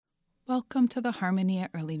Welcome to the Harmonia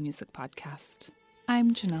Early Music Podcast.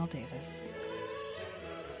 I'm Janelle Davis.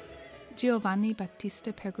 Giovanni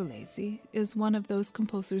Battista Pergolesi is one of those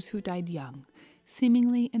composers who died young,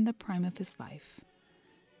 seemingly in the prime of his life.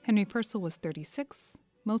 Henry Purcell was 36,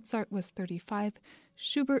 Mozart was 35,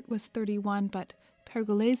 Schubert was 31, but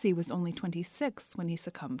Pergolesi was only 26 when he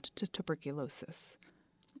succumbed to tuberculosis.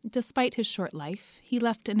 Despite his short life, he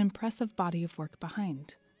left an impressive body of work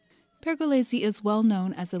behind. Pergolesi is well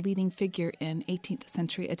known as a leading figure in 18th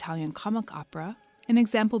century Italian comic opera, an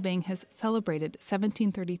example being his celebrated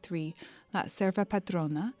 1733 La Serva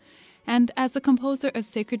Padrona, and as a composer of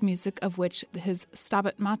sacred music, of which his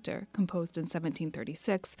Stabat Mater, composed in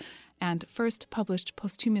 1736 and first published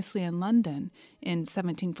posthumously in London in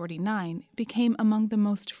 1749, became among the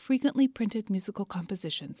most frequently printed musical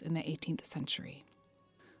compositions in the 18th century.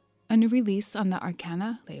 A new release on the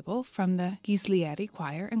Arcana label from the Ghislieri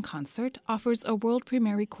Choir and Consort offers a world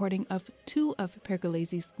premiere recording of two of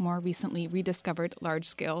Pergolesi's more recently rediscovered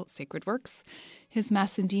large-scale sacred works, his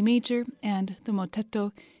Mass in D major and the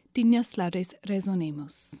motetto Dignas Laudes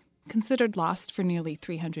Resonemus. Considered lost for nearly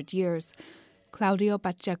 300 years, Claudio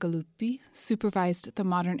Bacigalupi supervised the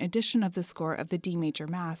modern edition of the score of the D major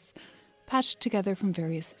Mass, patched together from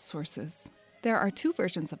various sources. There are two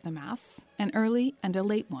versions of the Mass, an early and a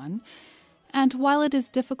late one, and while it is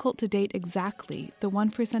difficult to date exactly, the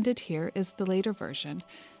one presented here is the later version,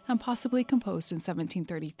 and possibly composed in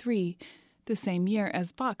 1733, the same year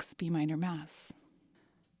as Bach's B minor Mass.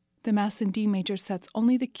 The Mass in D major sets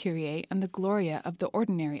only the Kyrie and the Gloria of the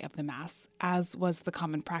ordinary of the Mass, as was the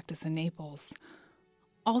common practice in Naples.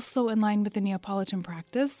 Also in line with the Neapolitan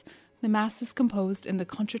practice, the Mass is composed in the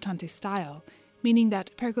concertante style, meaning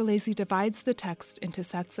that Pergolesi divides the text into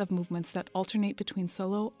sets of movements that alternate between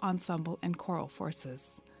solo, ensemble, and choral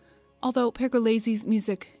forces. Although Pergolesi's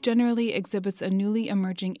music generally exhibits a newly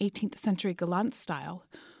emerging 18th century galant style,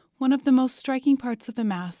 one of the most striking parts of the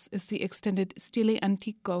Mass is the extended Stile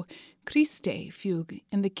Antico Christe fugue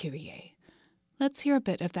in the Kyrie. Let's hear a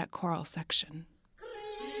bit of that choral section.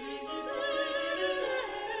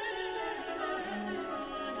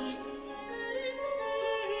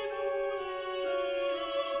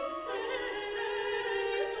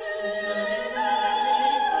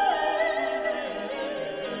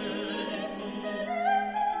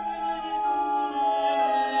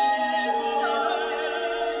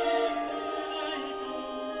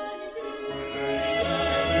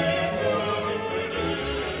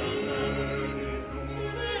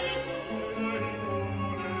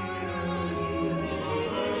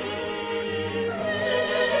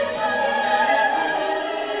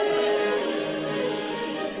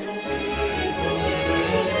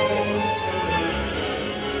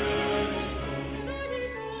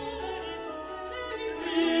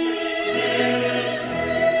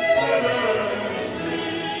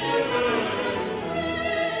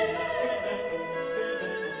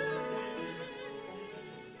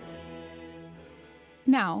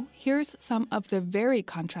 Now, here's some of the very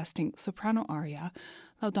contrasting soprano aria,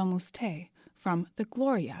 Laudamus Te, from the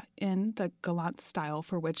Gloria in the galant style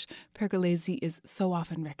for which Pergolesi is so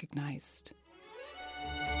often recognized.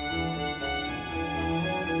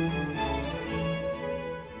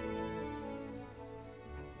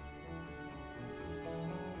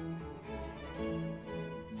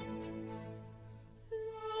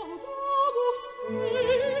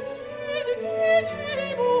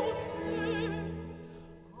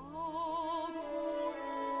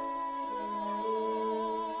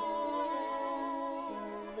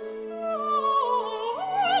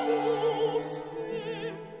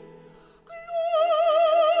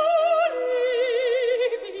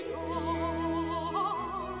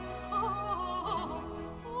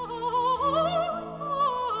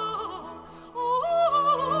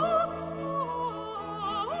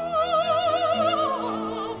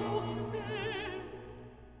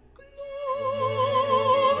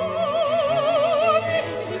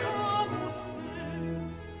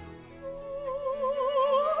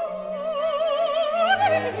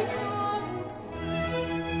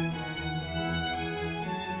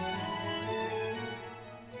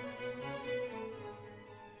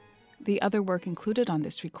 The other work included on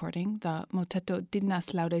this recording, the motetto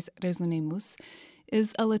Dignas Laudes Resonemus,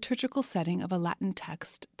 is a liturgical setting of a Latin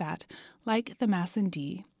text that, like the Mass in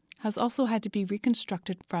D, has also had to be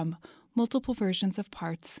reconstructed from multiple versions of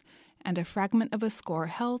parts and a fragment of a score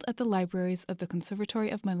held at the libraries of the Conservatory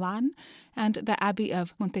of Milan and the Abbey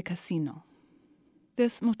of Monte Cassino.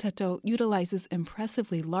 This motetto utilizes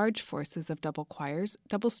impressively large forces of double choirs,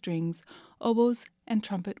 double strings, oboes, and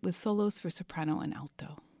trumpet with solos for soprano and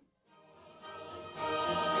alto.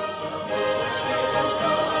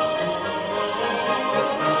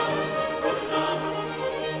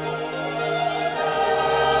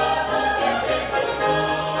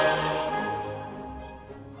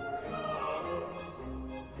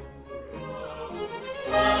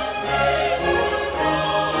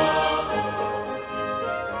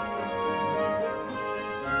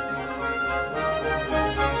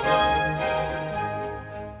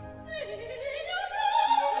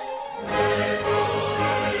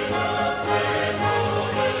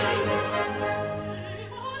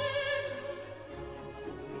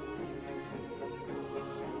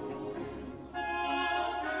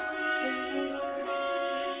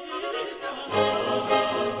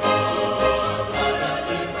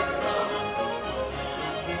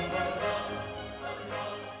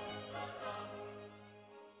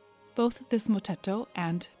 Both this motetto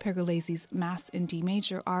and Pergolesi's Mass in D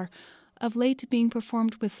major are, of late, being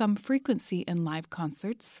performed with some frequency in live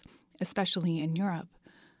concerts, especially in Europe.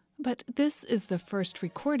 But this is the first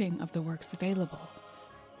recording of the works available.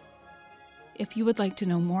 If you would like to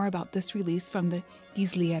know more about this release from the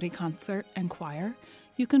Ghislieri Concert and Choir,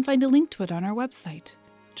 you can find a link to it on our website.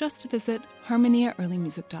 Just visit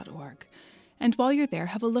harmoniaearlymusic.org. And while you're there,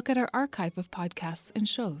 have a look at our archive of podcasts and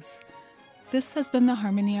shows. This has been the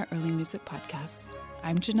Harmonia Early Music Podcast.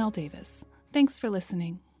 I'm Janelle Davis. Thanks for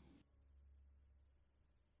listening.